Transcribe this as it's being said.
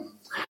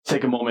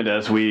Take a moment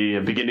as we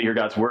begin to hear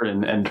God's word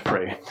and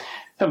pray.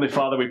 Heavenly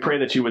Father, we pray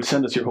that you would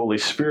send us your Holy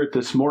Spirit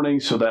this morning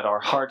so that our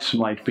hearts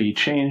might be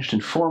changed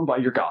and formed by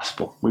your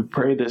gospel. We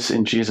pray this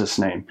in Jesus'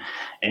 name.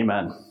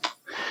 Amen.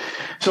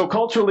 So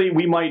culturally,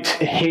 we might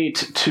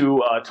hate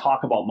to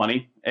talk about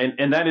money,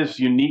 and that is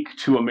unique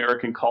to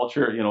American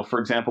culture. You know, for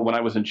example, when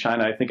I was in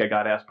China, I think I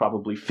got asked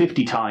probably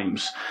 50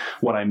 times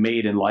what I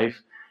made in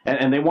life.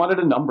 And they wanted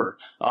a number,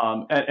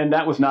 and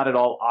that was not at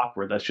all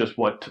awkward. That's just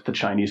what the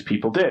Chinese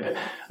people did.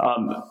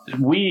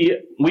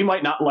 We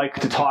might not like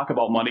to talk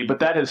about money, but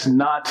that is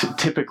not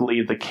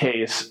typically the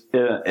case,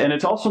 and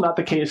it's also not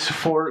the case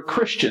for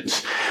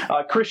Christians.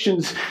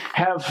 Christians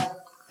have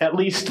at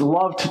least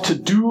loved to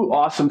do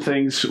awesome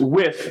things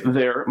with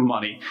their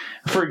money.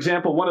 For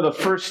example, one of the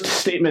first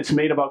statements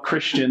made about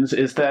Christians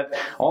is that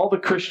all the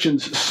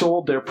Christians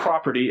sold their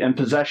property and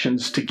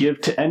possessions to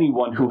give to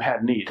anyone who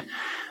had need.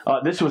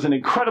 This was an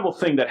incredible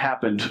thing that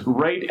happened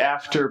right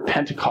after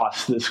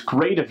Pentecost, this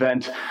great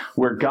event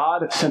where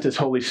God sent his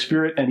Holy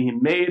Spirit and he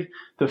made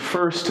the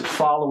first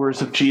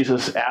followers of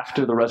Jesus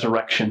after the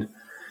resurrection.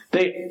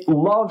 They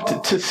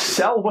loved to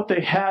sell what they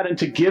had and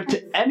to give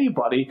to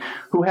anybody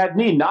who had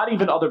need, not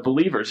even other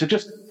believers,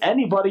 just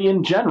anybody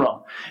in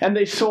general. And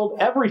they sold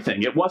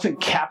everything. It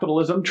wasn't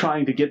capitalism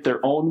trying to get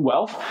their own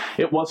wealth.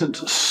 It wasn't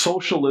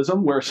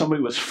socialism where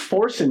somebody was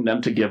forcing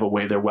them to give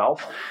away their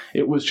wealth.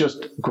 It was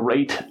just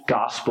great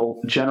gospel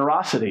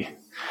generosity.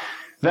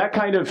 That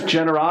kind of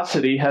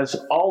generosity has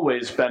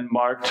always been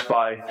marked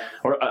by,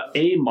 or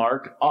a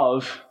mark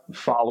of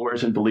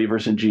followers and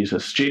believers in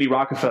Jesus. J.D.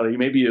 Rockefeller,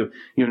 maybe you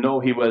know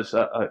he was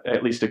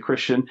at least a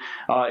Christian.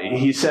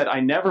 He said,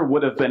 "I never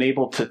would have been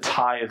able to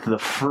tithe the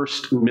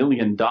first $1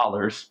 million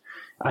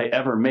I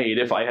ever made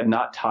if I had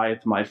not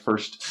tithed my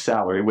first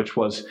salary, which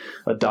was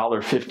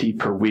 $1.50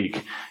 per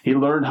week." He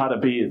learned how to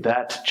be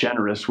that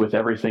generous with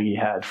everything he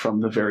had from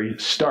the very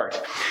start.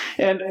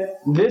 And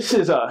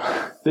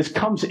this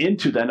comes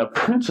into then a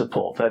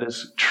principle that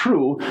is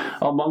true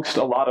amongst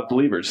a lot of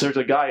believers. There's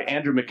a guy,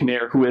 Andrew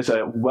McNair, who is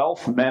a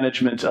wealth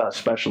management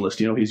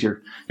specialist. You know, he's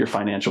your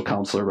financial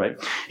counselor, right?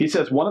 He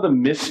says, "One of the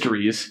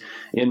mysteries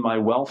in my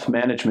wealth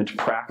management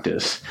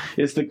practice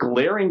is the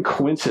glaring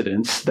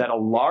coincidence that a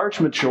large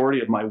majority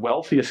of my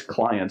wealthiest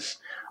clients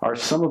are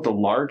some of the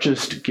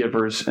largest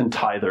givers and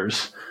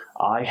tithers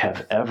I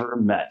have ever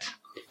met."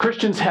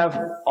 Christians have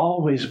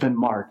always been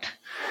marked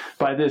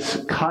by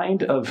this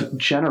kind of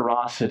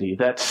generosity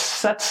that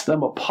sets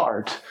them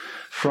apart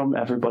from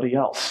everybody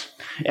else.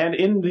 And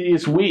in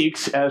these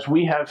weeks, as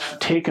we have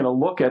taken a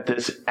look at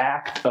this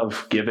act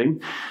of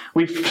giving,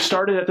 we've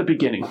started at the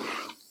beginning.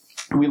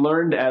 We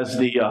learned, as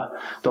the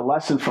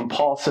lesson from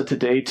Paul said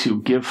today,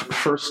 to give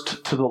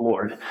first to the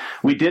Lord.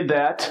 We did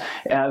that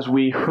as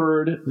we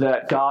heard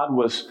that God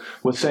was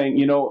saying,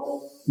 you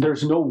know,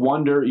 there's no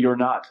wonder you're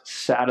not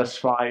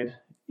satisfied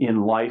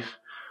in life.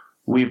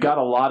 We've got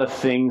a lot of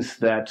things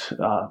that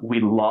we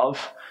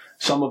love.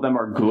 Some of them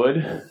are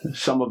good.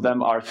 Some of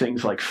them are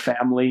things like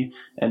family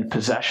and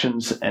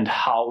possessions and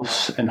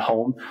house and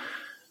home.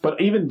 But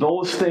even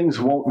those things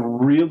won't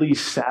really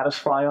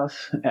satisfy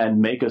us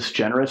and make us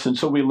generous. And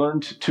so we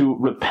learned to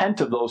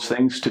repent of those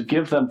things, to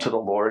give them to the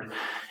Lord,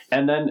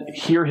 and then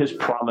hear his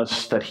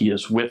promise that he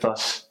is with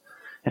us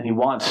and he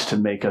wants to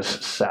make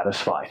us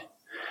satisfied.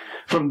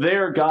 From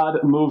there,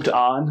 God moved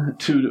on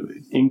to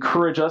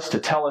encourage us, to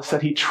tell us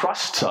that he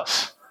trusts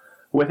us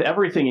with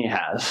everything he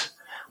has,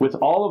 with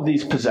all of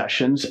these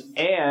possessions,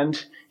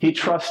 and he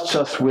trusts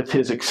us with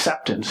his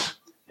acceptance,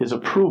 his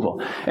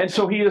approval. And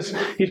so he's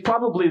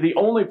probably the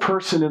only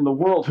person in the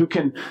world who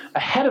can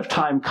ahead of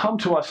time come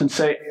to us and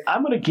say,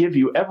 I'm going to give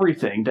you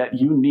everything that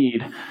you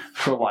need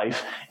for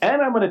life,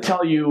 and I'm going to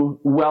tell you,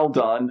 well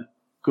done,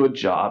 good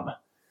job,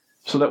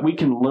 so that we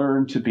can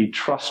learn to be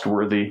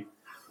trustworthy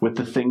with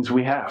the things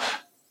we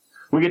have.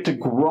 We get to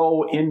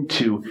grow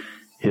into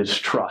his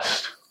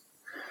trust.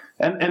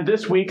 And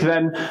this week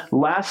then,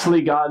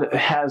 lastly, God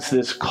has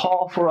this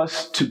call for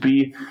us to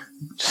be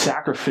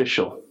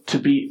sacrificial, to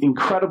be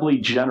incredibly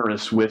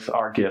generous with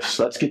our gifts.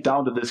 Let's get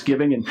down to this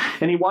giving.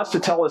 And he wants to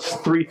tell us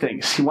three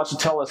things. He wants to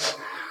tell us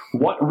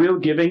what real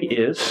giving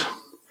is,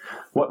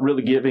 what real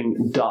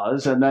giving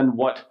does, and then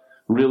what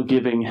real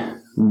giving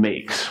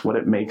makes, what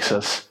it makes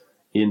us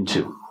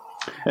into.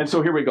 And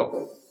so here we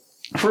go.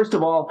 First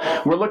of all,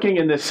 we're looking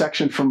in this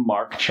section from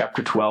Mark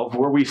chapter 12,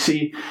 where we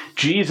see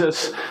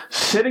Jesus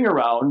sitting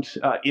around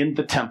in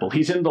the temple.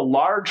 He's in the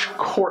large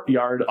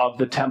courtyard of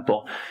the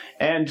temple.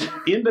 And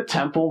in the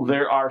temple,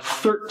 there are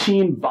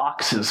 13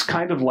 boxes,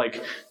 kind of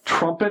like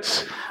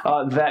trumpets,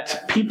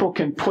 that people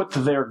can put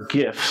their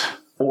gifts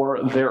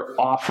or their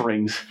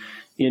offerings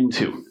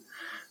into.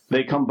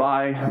 They come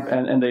by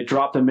and they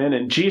drop them in.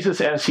 And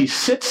Jesus, as he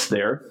sits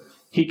there,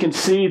 he can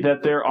see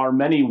that there are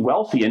many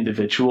wealthy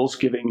individuals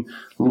giving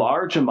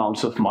large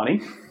amounts of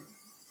money.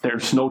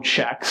 There's no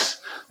checks.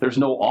 There's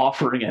no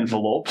offering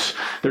envelopes.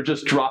 They're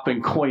just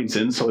dropping coins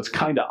in, so it's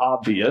kind of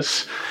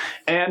obvious.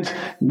 And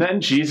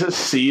then Jesus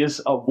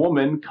sees a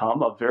woman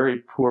come, a very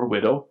poor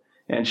widow,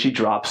 and she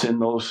drops in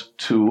those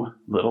 2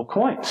 little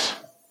coins.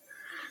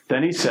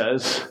 Then he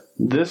says,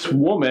 This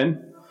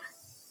woman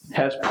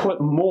has put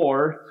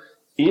more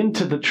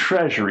into the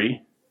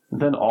treasury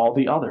than all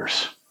the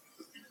others.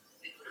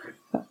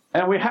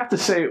 And we have to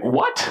say,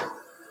 what?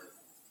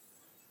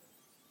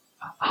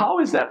 How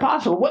is that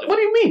possible? What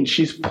do you mean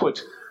she's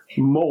put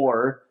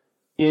more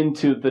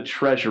into the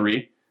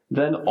treasury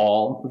than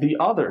all the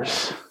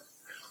others?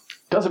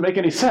 Doesn't make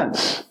any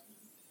sense.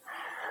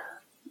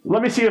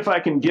 Let me see if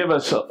I can give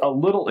us a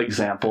little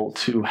example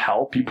to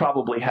help. You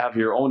probably have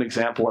your own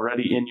example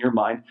already in your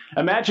mind.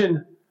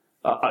 Imagine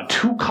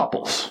two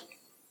couples.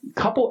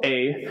 Couple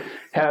A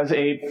has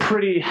a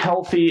pretty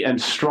healthy and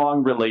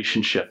strong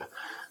relationship.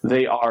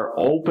 They are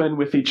open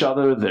with each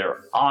other.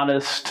 They're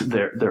honest.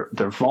 They're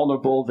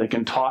vulnerable. They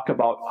can talk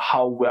about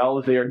how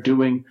well they are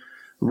doing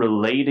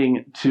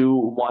relating to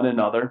one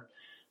another.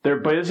 They're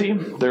busy.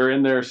 They're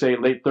in their, say,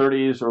 late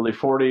 30s, early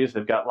 40s.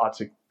 They've got lots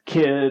of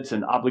kids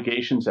and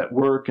obligations at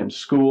work and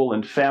school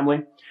and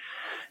family.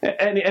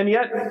 And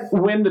yet,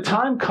 when the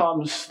time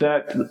comes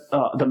that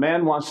the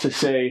man wants to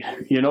say,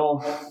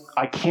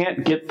 I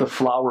can't get the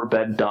flower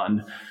bed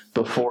done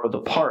before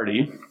the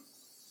party,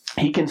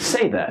 he can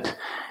say that.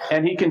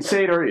 And he can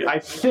say to her, I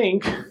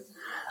think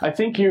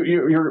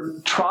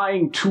you're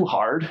trying too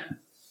hard.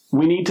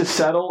 We need to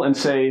settle and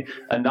say,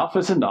 enough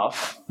is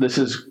enough. This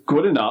is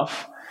good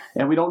enough.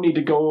 And we don't need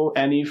to go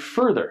any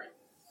further.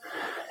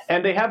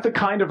 And they have the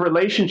kind of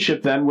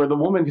relationship then where the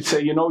woman can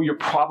say, you're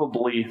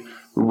probably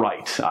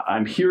right.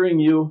 I'm hearing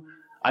you.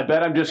 I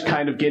bet I'm just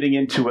kind of getting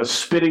into a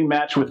spitting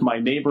match with my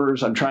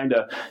neighbors. I'm trying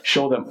to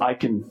show them I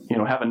can,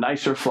 have a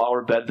nicer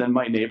flower bed than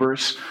my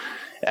neighbors,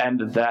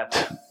 and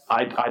that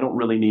I don't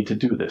really need to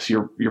do this.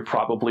 You're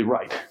probably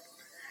right.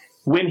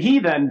 When he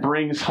then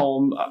brings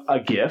home a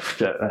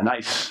gift, a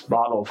nice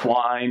bottle of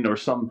wine or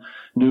some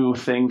new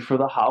thing for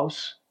the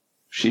house,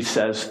 she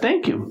says,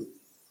 thank you.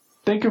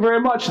 Thank you very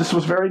much. This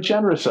was very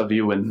generous of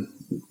you, and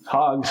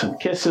hugs and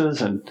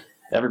kisses, and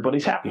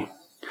everybody's happy.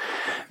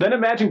 Then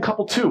imagine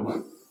couple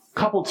two.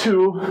 Couple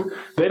two,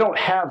 they don't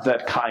have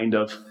that kind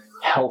of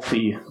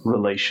healthy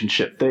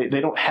relationship. They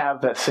don't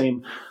have that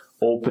same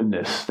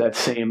openness, that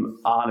same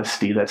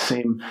honesty, that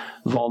same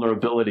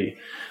vulnerability.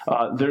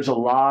 There's a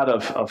lot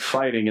of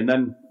fighting, and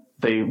then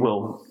they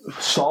will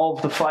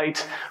solve the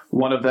fight.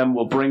 One of them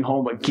will bring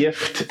home a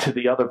gift to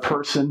the other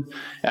person.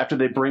 After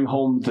they bring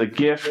home the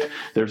gift,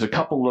 there's a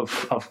couple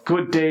of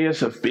good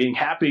days of being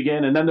happy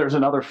again, and then there's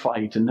another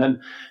fight, and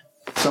then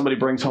somebody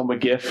brings home a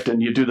gift,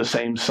 and you do the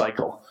same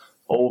cycle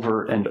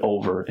over and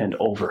over and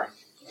over.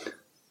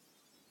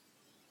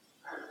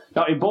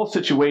 Now, in both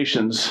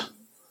situations,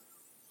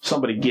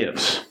 somebody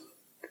gives.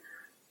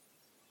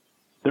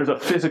 There's a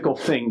physical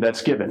thing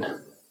that's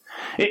given.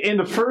 In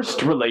the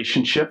first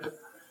relationship,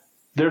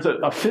 there's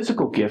a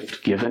physical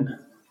gift given.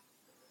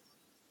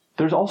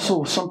 There's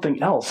also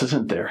something else,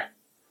 isn't there?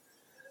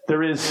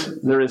 There is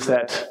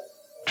that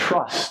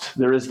trust.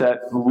 There is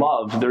that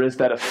love. There is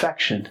that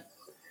affection.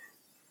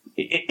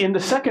 In the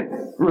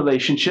second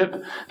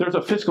relationship, there's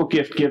a physical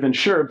gift given,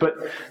 sure, but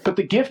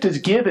the gift is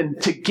given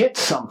to get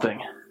something.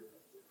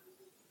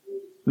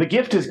 The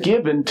gift is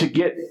given to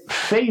get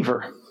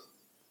favor,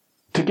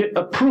 to get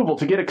approval,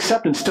 to get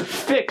acceptance, to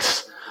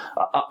fix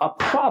a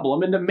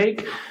problem, and to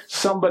make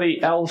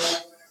somebody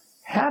else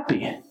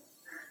happy.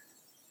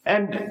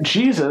 And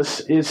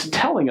Jesus is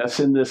telling us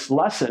in this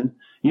lesson,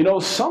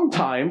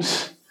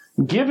 sometimes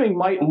giving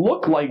might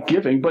look like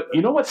giving, but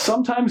you know what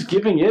sometimes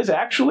giving is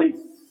actually?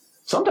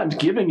 Sometimes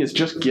giving is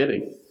just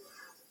getting.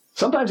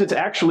 Sometimes it's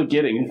actually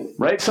getting,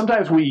 right?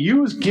 Sometimes we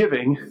use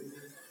giving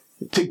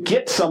to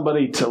get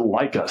somebody to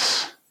like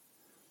us,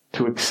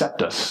 to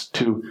accept us,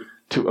 to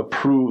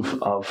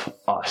approve of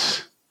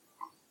us.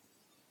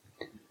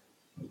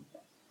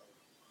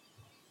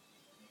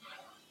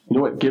 You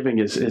know what giving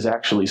is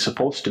actually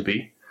supposed to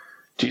be?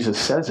 Jesus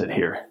says it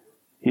here.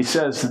 He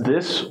says,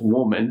 this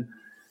woman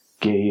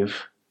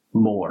gave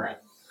more.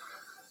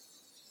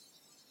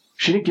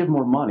 She didn't give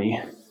more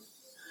money.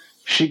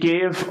 She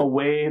gave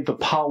away the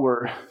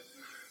power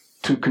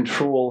to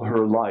control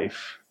her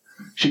life.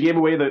 She gave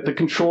away the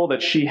control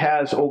that she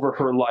has over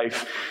her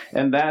life,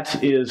 and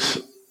that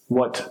is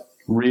what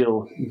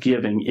real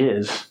giving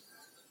is.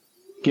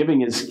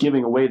 Giving is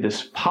giving away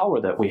this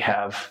power that we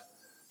have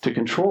to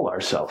control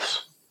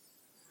ourselves.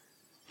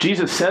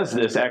 Jesus says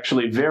this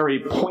actually very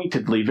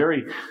pointedly,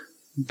 very,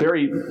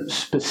 very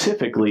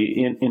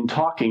specifically in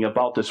talking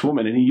about this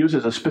woman, and he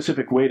uses a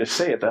specific way to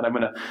say it that I'm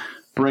going to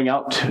bring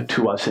out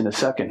to us in a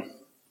second.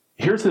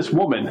 Here's this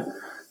woman,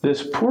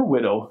 this poor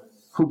widow,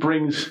 who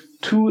brings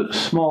 2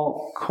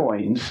 small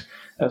coins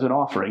as an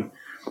offering.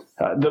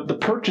 The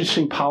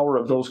purchasing power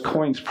of those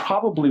coins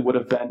probably would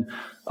have been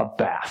a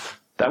bath.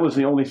 That was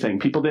the only thing.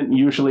 People didn't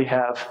usually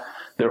have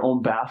their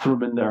own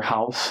bathroom in their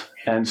house,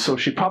 and so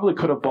she probably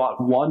could have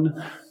bought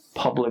 1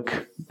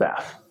 public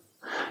bath.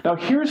 Now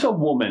here's a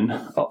woman,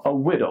 a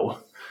widow,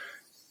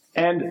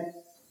 and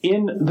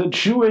in the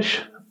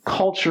Jewish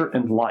culture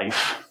and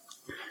life,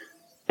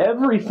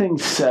 everything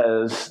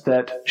says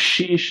that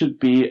she should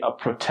be a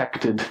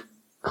protected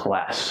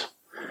class.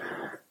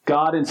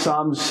 God in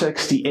Psalm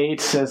 68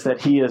 says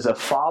that he is a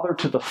father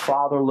to the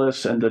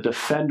fatherless and the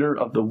defender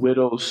of the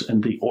widows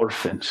and the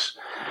orphans.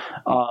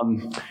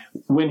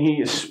 When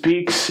he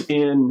speaks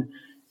in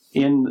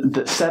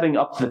setting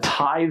up the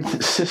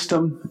tithe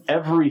system,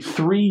 every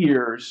 3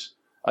 years,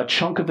 a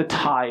chunk of the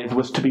tithe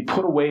was to be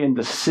put away in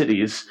the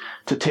cities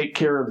to take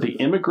care of the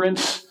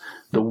immigrants,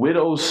 the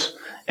widows,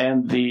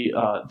 and the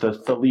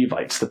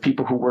Levites, the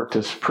people who worked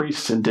as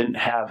priests and didn't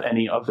have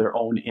any of their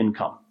own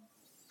income.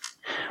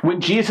 When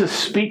Jesus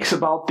speaks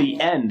about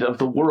the end of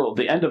the world,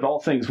 the end of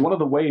all things, one of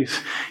the ways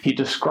he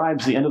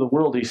describes the end of the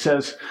world, he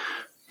says,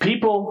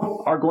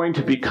 people are going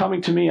to be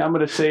coming to me. I'm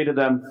going to say to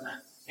them,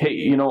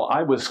 hey,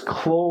 I was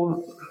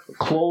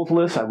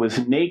clothless, I was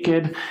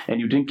naked, and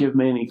you didn't give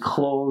me any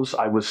clothes.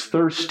 I was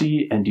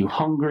thirsty, and you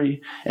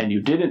hungry, and you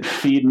didn't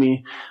feed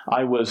me.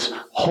 I was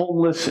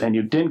homeless, and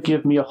you didn't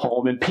give me a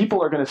home. And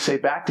people are going to say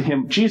back to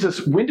him,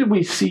 Jesus, when did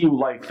we see you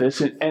like this?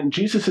 And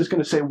Jesus is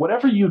going to say,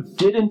 whatever you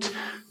didn't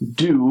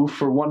do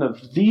for one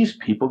of these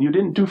people, you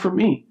didn't do for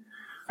me.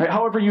 Right?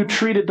 However you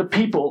treated the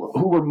people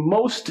who were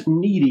most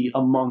needy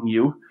among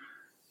you,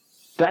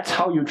 that's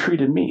how you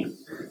treated me.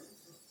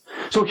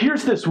 So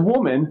here's this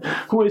woman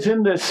who is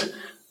in this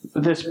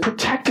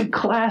protected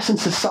class in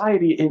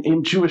society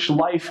in Jewish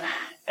life.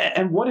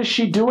 And what is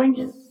she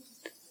doing?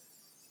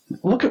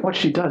 Look at what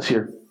she does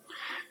here.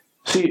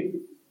 See,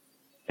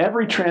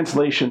 every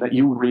translation that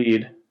you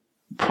read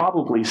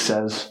probably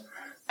says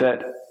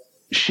that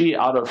she,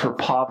 out of her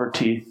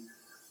poverty,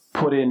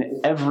 put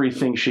in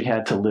everything she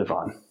had to live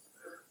on.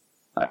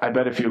 I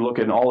bet if you look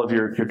in all of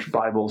your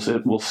Bibles,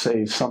 it will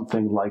say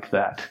something like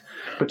that.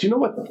 But you know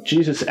what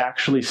Jesus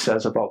actually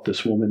says about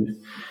this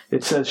woman?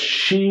 It says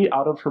she,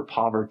 out of her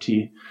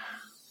poverty,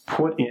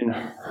 put in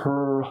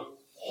her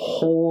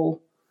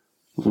whole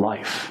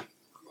life.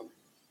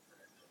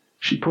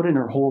 She put in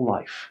her whole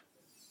life.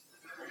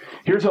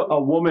 Here's a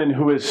woman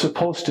who is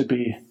supposed to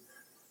be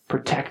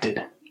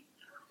protected,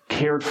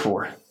 cared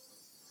for.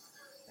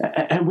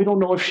 And we don't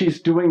know if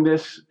she's doing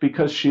this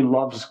because she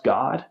loves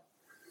God,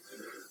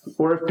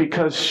 or if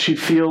because she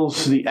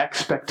feels the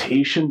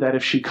expectation that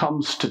if she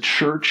comes to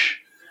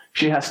church,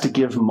 she has to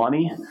give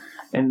money,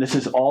 and this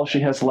is all she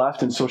has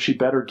left, and so she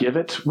better give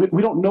it.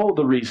 We don't know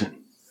the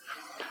reason.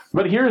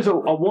 But here's a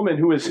woman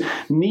who is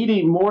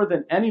needy more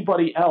than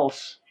anybody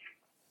else,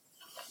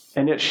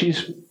 and yet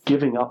she's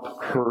giving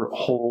up her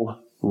whole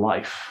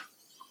life.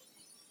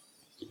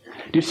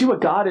 Do you see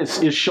what God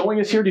is showing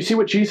us here? Do you see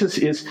what Jesus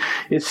is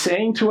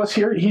saying to us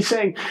here? He's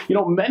saying,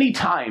 many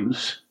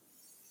times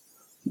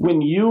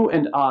when you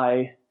and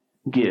I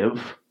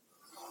give,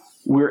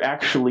 we're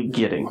actually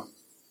getting.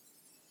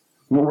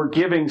 When we're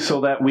giving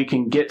so that we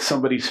can get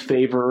somebody's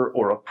favor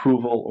or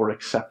approval or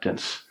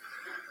acceptance.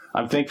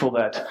 I'm thankful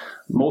that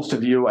most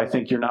of you, I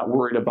think you're not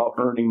worried about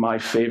earning my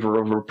favor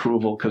or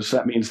approval, because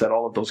that means that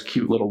all of those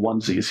cute little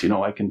onesies,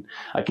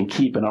 I can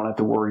keep, and I don't have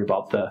to worry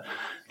about the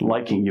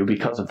liking you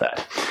because of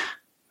that.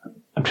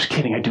 I'm just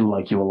kidding. I do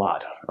like you a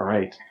lot. All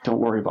right. Don't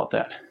worry about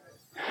that.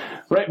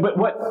 Right, but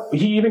what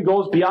he even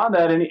goes beyond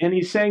that, and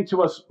he's saying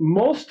to us,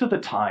 most of the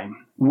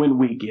time when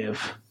we give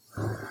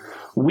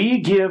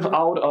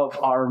out of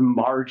our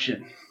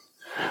margin.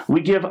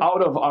 We give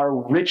out of our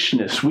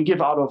richness. We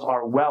give out of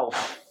our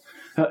wealth.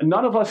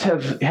 None of us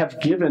have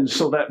given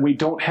so that we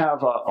don't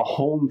have a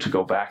home to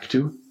go back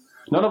to.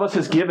 None of us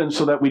has given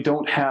so that we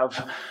don't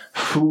have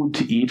food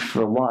to eat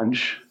for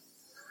lunch.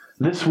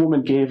 This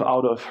woman gave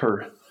out of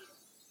her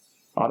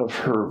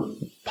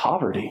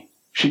poverty.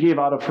 She gave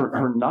out of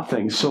her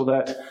nothing so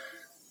that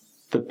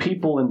the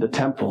people in the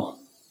temple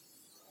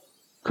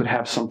could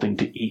have something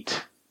to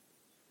eat.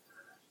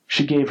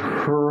 She gave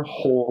her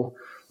whole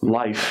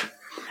life.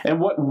 And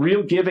what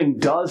real giving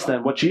does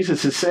then, what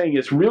Jesus is saying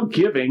is real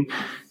giving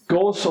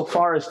goes so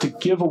far as to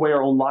give away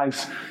our own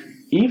lives,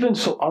 even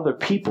so other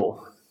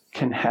people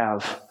can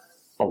have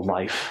a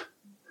life.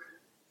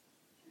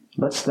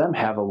 Lets them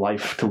have a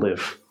life to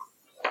live.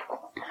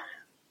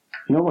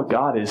 You know what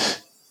God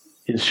is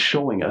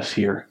showing us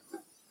here?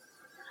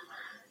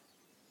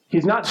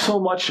 He's not so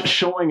much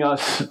showing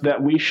us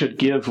that we should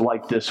give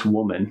like this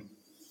woman.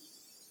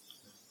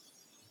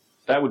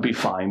 That would be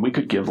fine. We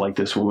could give like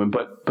this woman,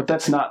 but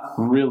that's not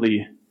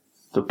really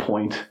the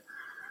point.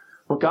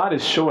 What God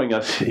is showing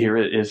us here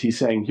is he's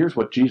saying, here's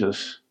what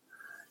Jesus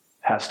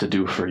has to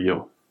do for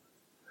you.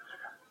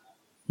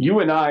 You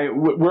and I,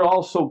 we're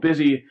all so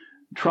busy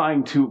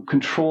trying to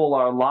control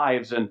our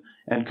lives and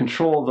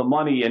control the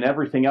money and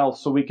everything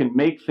else so we can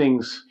make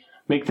things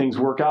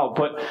work out.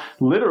 But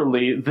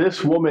literally,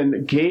 this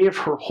woman gave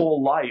her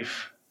whole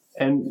life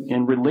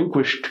and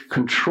relinquished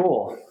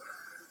control.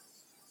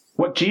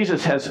 What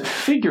Jesus has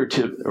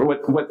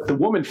what the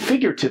woman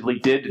figuratively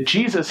did,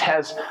 Jesus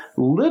has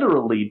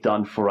literally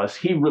done for us.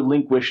 He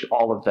relinquished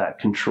all of that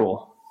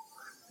control.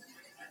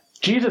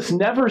 Jesus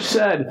never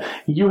said,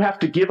 you have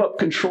to give up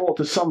control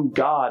to some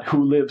God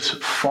who lives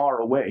far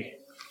away.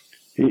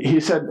 He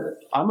said,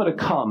 I'm going to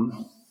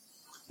come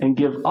and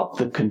give up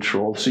the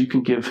control so you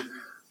can give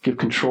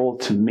control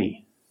to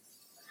me.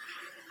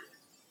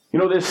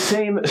 This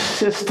same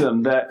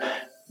system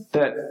that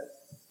that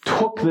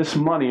took this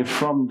money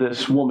from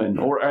this woman,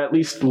 or at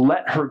least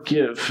let her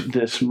give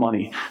this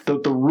money. The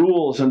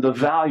rules and the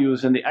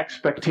values and the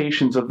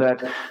expectations of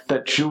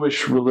that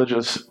Jewish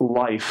religious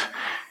life,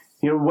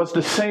 was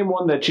the same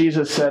one that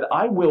Jesus said,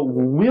 I will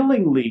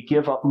willingly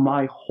give up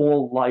my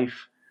whole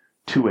life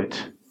to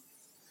it.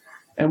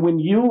 And when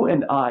you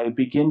and I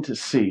begin to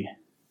see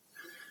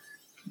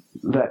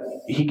that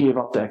he gave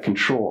up that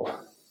control,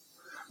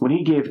 when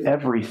he gave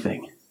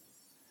everything,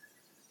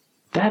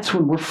 that's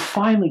when we're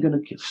finally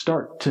going to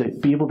start to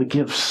be able to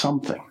give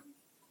something.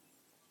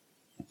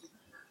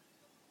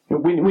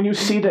 When you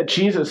see that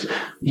Jesus,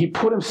 he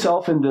put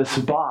himself in this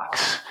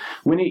box,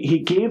 when he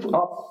gave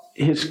up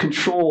his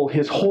control,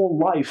 his whole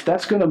life,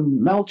 that's going to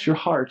melt your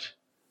heart.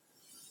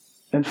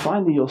 And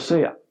finally you'll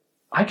say,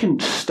 I can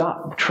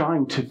stop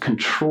trying to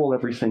control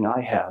everything I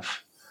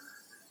have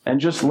and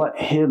just let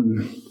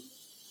him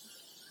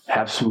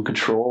have some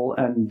control,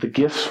 and the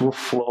gifts will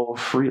flow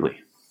freely.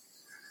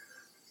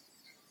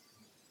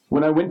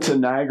 When I went to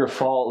Niagara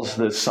Falls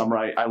this summer,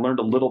 I learned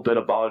a little bit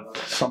about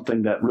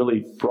something that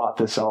really brought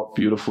this out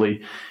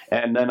beautifully,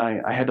 and then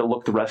I had to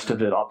look the rest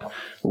of it up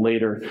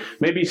later.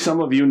 Maybe some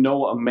of you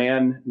know a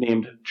man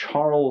named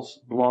Charles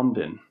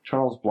Blondin.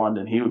 Charles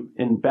Blondin.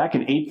 Back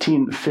in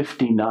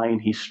 1859,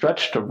 he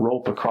stretched a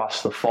rope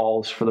across the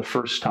falls for the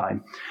first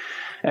time.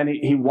 And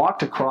he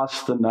walked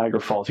across the Niagara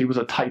Falls. He was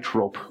a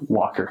tightrope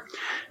walker.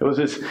 It was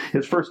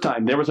his first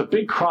time. There was a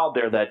big crowd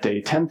there that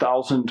day,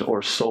 10,000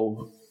 or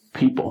so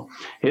people.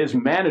 His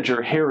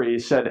manager, Harry,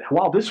 said,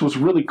 wow, this was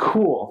really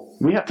cool.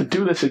 We have to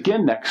do this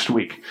again next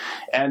week.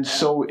 And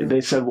so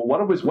they said,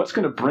 well, what's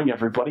going to bring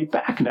everybody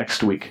back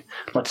next week?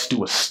 Let's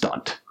do a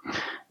stunt.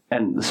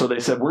 And so they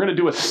said, we're going to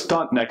do a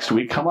stunt next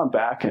week. Come on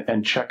back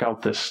and check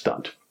out this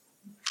stunt.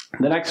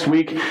 The next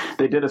week,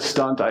 they did a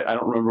stunt. I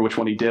don't remember which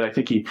one he did. I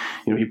think he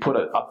put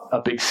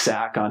a big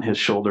sack on his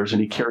shoulders,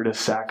 and he carried a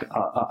sack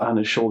on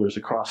his shoulders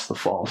across the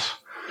falls.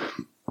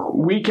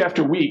 Week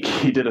after week,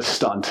 he did a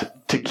stunt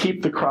to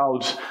keep the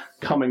crowds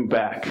coming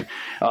back.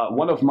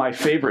 One of my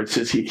favorites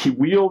is he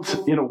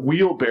wheeled in a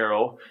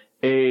wheelbarrow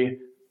a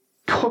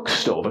cook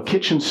stove, a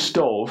kitchen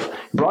stove,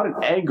 brought an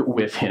egg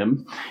with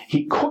him.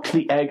 He cooked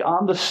the egg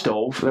on the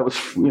stove that was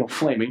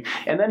flaming,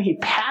 and then he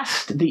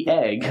passed the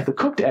egg, the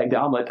cooked egg, the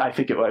omelet, I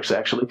think it was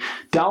actually,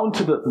 down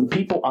to the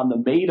people on the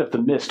Maid of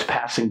the Mist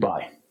passing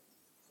by.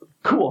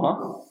 Cool,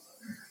 huh?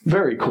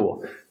 Very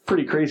cool.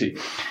 Pretty crazy.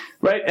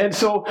 Right? And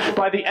so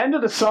by the end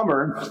of the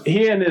summer,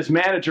 he and his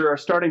manager are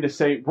starting to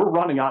say, we're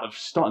running out of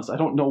stunts. I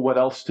don't know what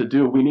else to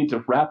do. We need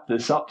to wrap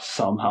this up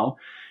somehow.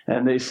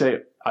 And they say,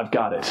 I've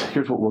got it.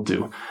 Here's what we'll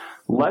do.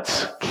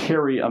 Let's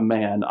carry a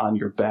man on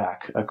your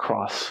back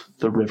across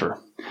the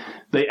river.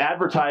 They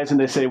advertise and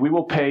they say, we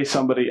will pay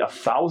somebody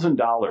 $1,000,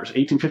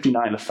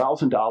 1859,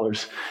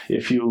 $1,000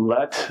 if you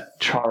let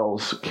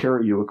Charles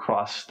carry you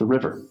across the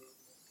river.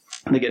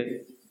 And they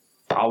get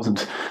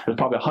thousands. There's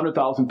probably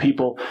 100,000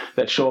 people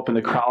that show up in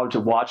the crowd to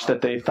watch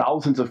that day.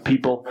 Thousands of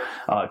people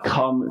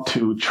come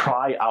to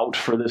try out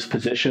for this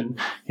position.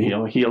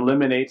 He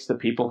eliminates the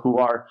people who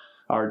are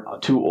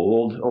too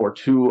old or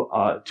too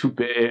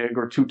big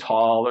or too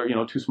tall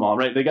or too small,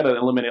 right? They got to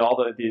eliminate all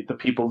the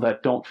people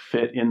that don't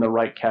fit in the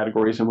right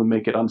categories and would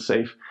make it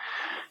unsafe.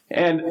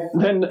 And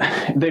then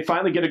they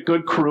finally get a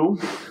good crew.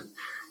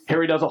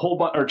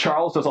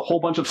 Charles does a whole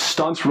bunch of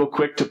stunts real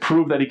quick to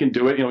prove that he can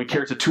do it. He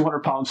carries a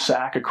 200-pound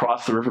sack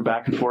across the river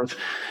back and forth.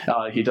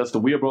 He does the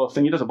wheelbarrow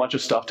thing. He does a bunch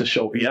of stuff to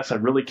show, yes, I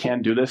really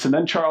can do this. And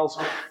then Charles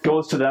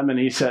goes to them and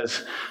he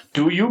says,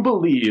 do you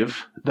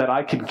believe that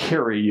I can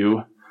carry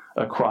you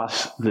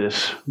across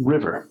this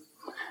river?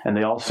 And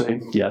they all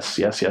say, yes,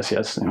 yes, yes,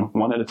 yes.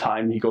 One at a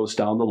time, he goes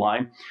down the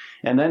line.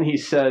 And then he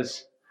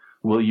says,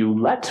 will you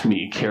let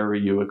me carry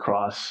you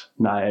across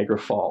Niagara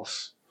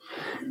Falls?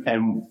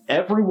 And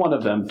every one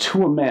of them,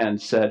 to a man,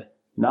 said,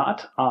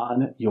 not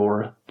on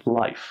your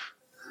life.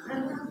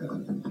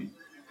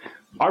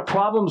 Our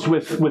problems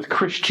with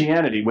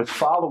Christianity, with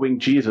following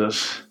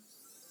Jesus,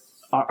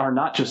 are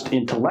not just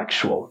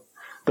intellectual.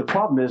 The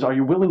problem is, are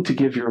you willing to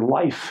give your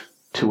life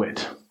to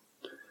it?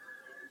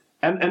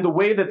 And the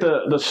way that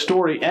the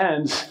story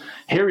ends,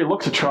 Harry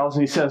looks at Charles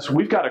and he says,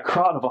 we've got a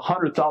crowd of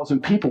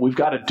 100,000 people. We've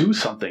got to do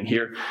something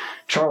here.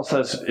 Charles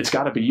says, it's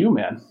got to be you,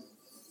 man.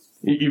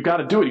 You've got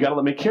to do it. You've got to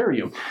let me carry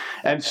you.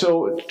 And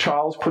so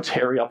Charles puts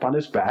Harry up on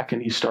his back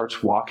and he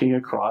starts walking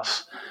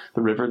across the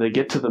river. They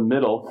get to the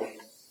middle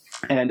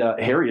and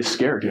Harry is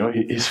scared.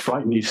 He's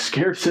frightened. He's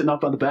scared sitting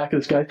up on the back of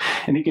this guy.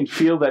 And he can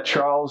feel that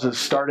Charles is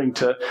starting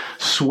to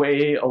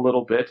sway a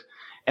little bit.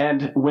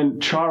 And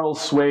when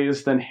Charles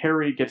sways, then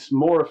Harry gets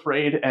more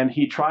afraid and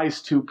he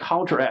tries to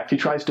counteract. He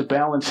tries to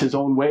balance his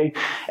own way.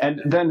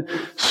 And then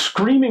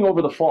screaming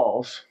over the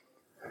falls,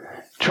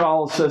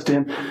 Charles says to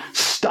him,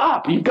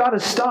 stop, you've got to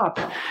stop.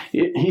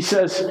 He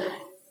says,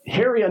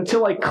 Harry,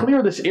 until I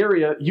clear this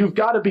area, you've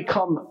got to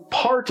become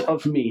part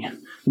of me,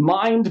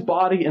 mind,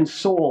 body, and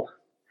soul.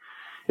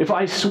 If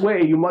I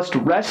sway, you must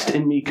rest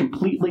in me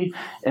completely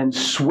and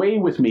sway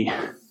with me.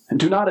 And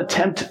do not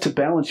attempt to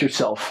balance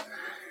yourself.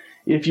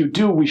 If you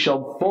do, we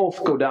shall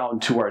both go down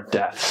to our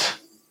deaths.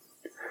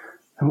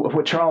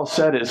 What Charles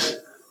said is,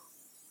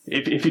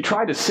 if you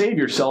try to save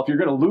yourself, you're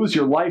going to lose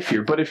your life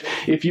here. But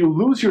if you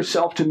lose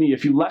yourself to me,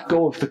 if you let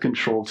go of the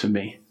control to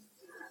me,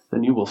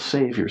 then you will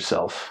save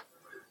yourself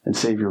and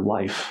save your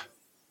life.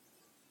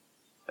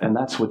 And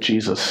that's what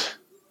Jesus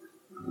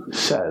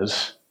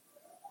says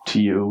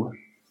to you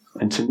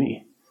and to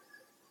me.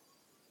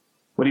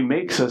 What he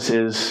makes us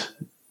is,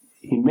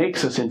 he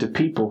makes us into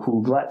people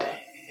who let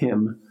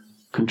him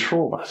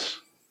control us.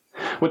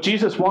 What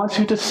Jesus wants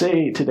you to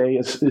say today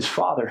is,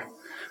 Father,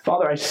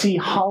 I see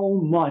how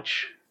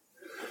much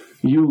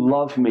you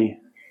love me.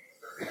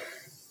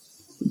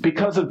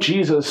 Because of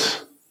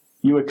Jesus,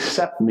 you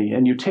accept me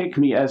and you take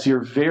me as your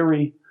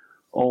very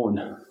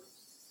own.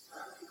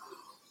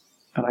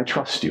 And I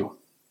trust you.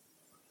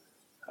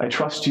 I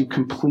trust you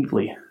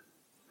completely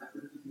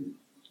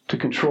to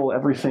control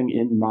everything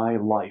in my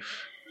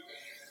life.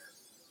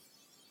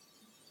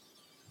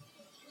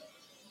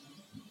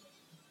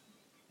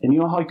 And you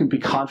know how you can be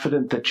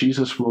confident that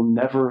Jesus will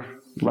never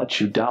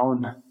let you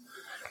down?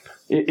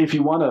 If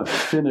you want to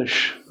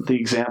finish the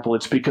example,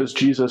 it's because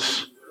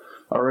Jesus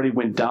already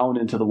went down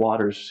into the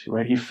waters,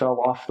 right? He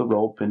fell off the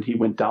rope and he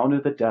went down to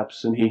the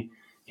depths and he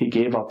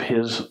gave up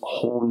his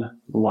own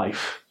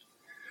life.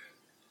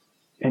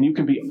 And you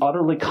can be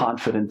utterly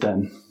confident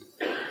then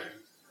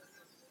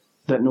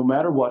that no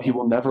matter what, he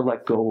will never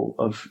let go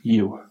of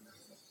you.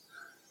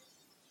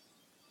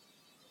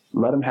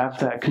 Let him have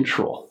that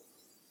control.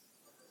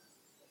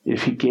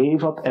 If he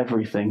gave up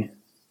everything,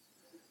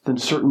 then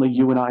certainly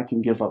you and I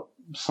can give up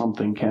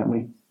something, can't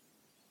we?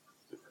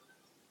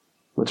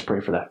 Let's pray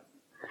for that.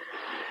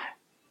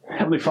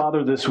 Heavenly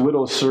Father, this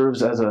widow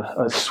serves as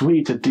a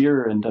sweet, a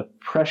dear, and a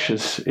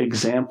precious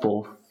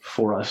example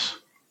for us.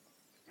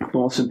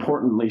 Most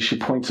importantly, she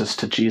points us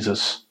to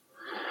Jesus.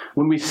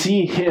 When we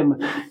see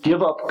him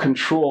give up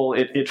control,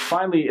 it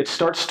finally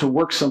starts to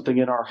work something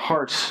in our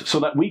hearts so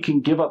that we can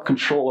give up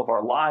control of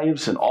our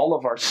lives and all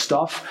of our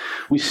stuff.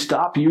 We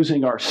stop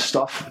using our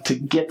stuff to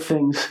get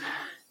things,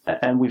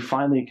 and we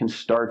finally can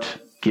start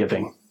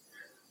giving.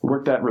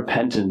 Work that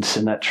repentance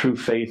and that true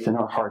faith in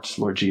our hearts,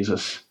 Lord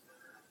Jesus,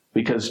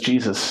 because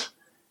Jesus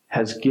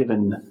has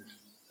given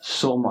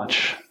so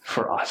much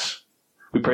for us.